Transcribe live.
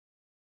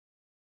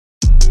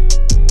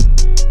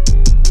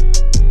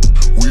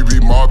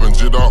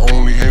budget, I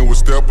only hang with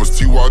steppers.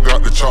 T.Y.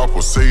 got the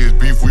chopper. Say it's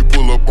beef, we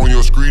pull up on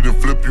your street and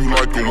flip you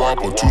like a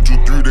whopper.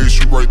 223, they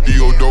shoot right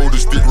T3DO. The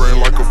stick ran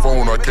like a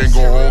phone. I can't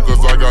go home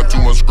cause I got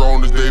too much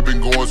strong. This day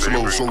been going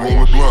slow. So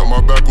roll a blunt,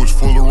 my back was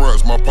full of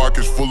runs. My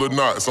pockets full of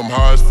knots. I'm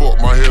high as fuck,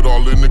 my head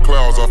all in the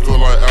clouds. I feel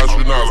like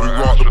astronauts. We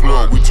rocked the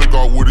plug, we took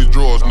off with his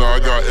drawers. Now I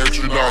got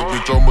extra knives.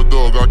 Bitch, I'm a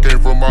dog. I came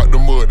from out the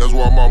mud. That's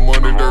why my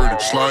money dirty.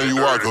 Slime you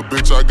out, cause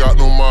bitch, I got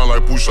no mind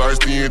like Pusha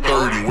Ice-T in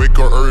 30. Wake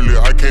up early,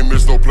 I can't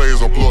miss no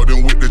plays. I'm plugged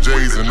in with the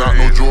J's and not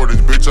no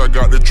Jordans. Bitch, I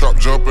got the trap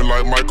jumping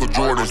like Michael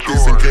Jordan.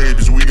 Sticks and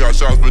cages, we got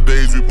shots for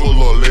days. We pull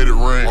up, let it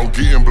rain. I'm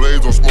getting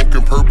blades, I'm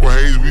smoking purple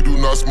haze. We do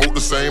not smoke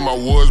the same. I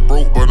was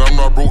broke, but I'm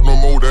not broke no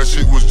more. That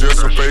shit was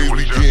just a phase.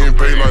 We getting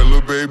paid like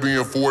Lil Baby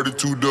and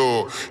 42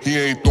 Dog. He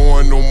ain't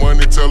throwing no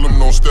money, tell him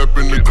don't step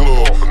in the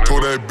club.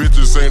 Told that bitch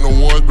this ain't no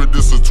ones, but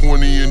this a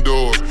 20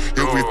 indoors.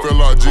 If we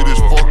fell out, jit is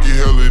fucky,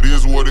 hell it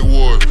is what it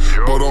was.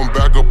 But I'm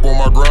back up on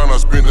my grind, I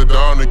spent the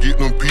dime to get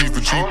them P's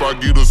for cheap. I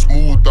get a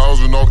smooth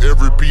 1,000 off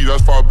every P,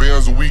 that's 5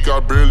 bands a week. I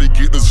barely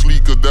get to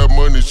sleep cause that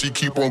money, she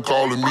keep on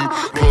calling me.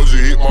 Plus you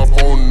hit my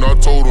phone and I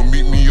told her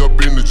meet me up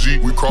in the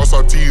Jeep. We cross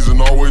our T's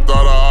and always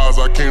dot our I's,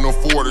 I can't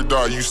afford to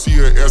die. You see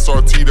a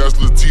SRT, that's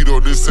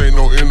Latito, this ain't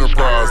no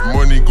enterprise.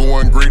 Money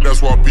going great,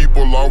 that's why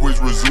people always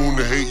resume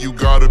to hate. You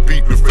gotta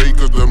peep the fake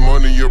cause the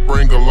money you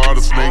bring a lot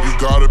of snake. You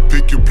gotta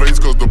pick your place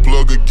cause the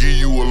plug will give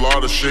you a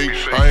lot of shake.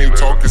 I ain't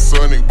talking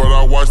Sonic, but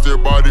I watched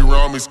everybody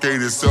around me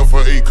skate. Except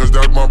for 8 cause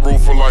that's my bro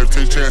for life.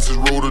 Take chances,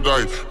 roll the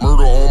dice.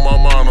 Murder on my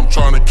mind, I'm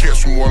trying to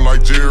catch someone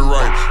like Jerry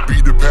Wright.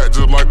 Beat the pack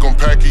just like I'm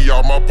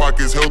Pacquiao, my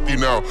pocket's healthy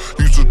now.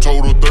 Used to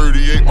total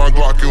 38, my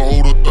Glock can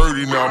hold a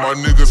 30 now. My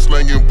niggas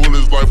slanging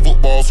bullets like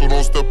football, so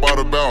don't step out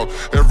of bounds.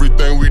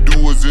 Everything we do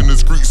is in the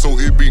street, so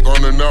it be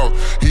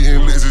unannounced.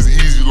 Hitting licks is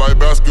easy like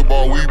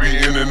basketball, we be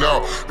in and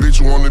out.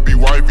 Bitch wanna be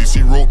wifey,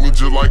 she wrote me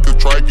just like a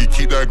trikey.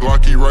 Keep that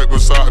Glocky right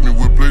beside me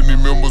with plenty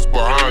members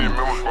behind me.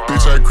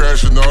 Bitch ain't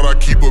crashing out, I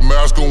keep a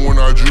mask on when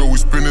I drill. We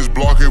spin this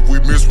block, if we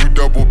miss, we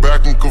double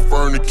back and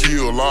confirm the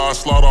kill. I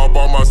slide all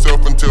by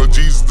myself and tell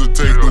Jesus to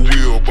take the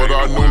wheel. But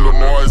I know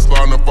Lamar is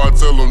lying if I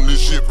tell him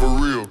this shit for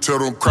real. Tell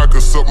them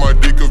crackers suck my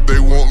dick if they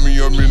want me,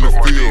 I'm in the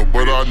field.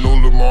 But I know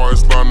Lamar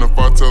is lying if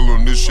I tell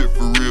him this shit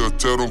for real.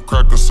 Tell them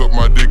crackers suck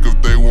my dick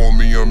if they want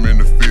me, I'm in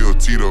the field.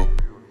 T3DO.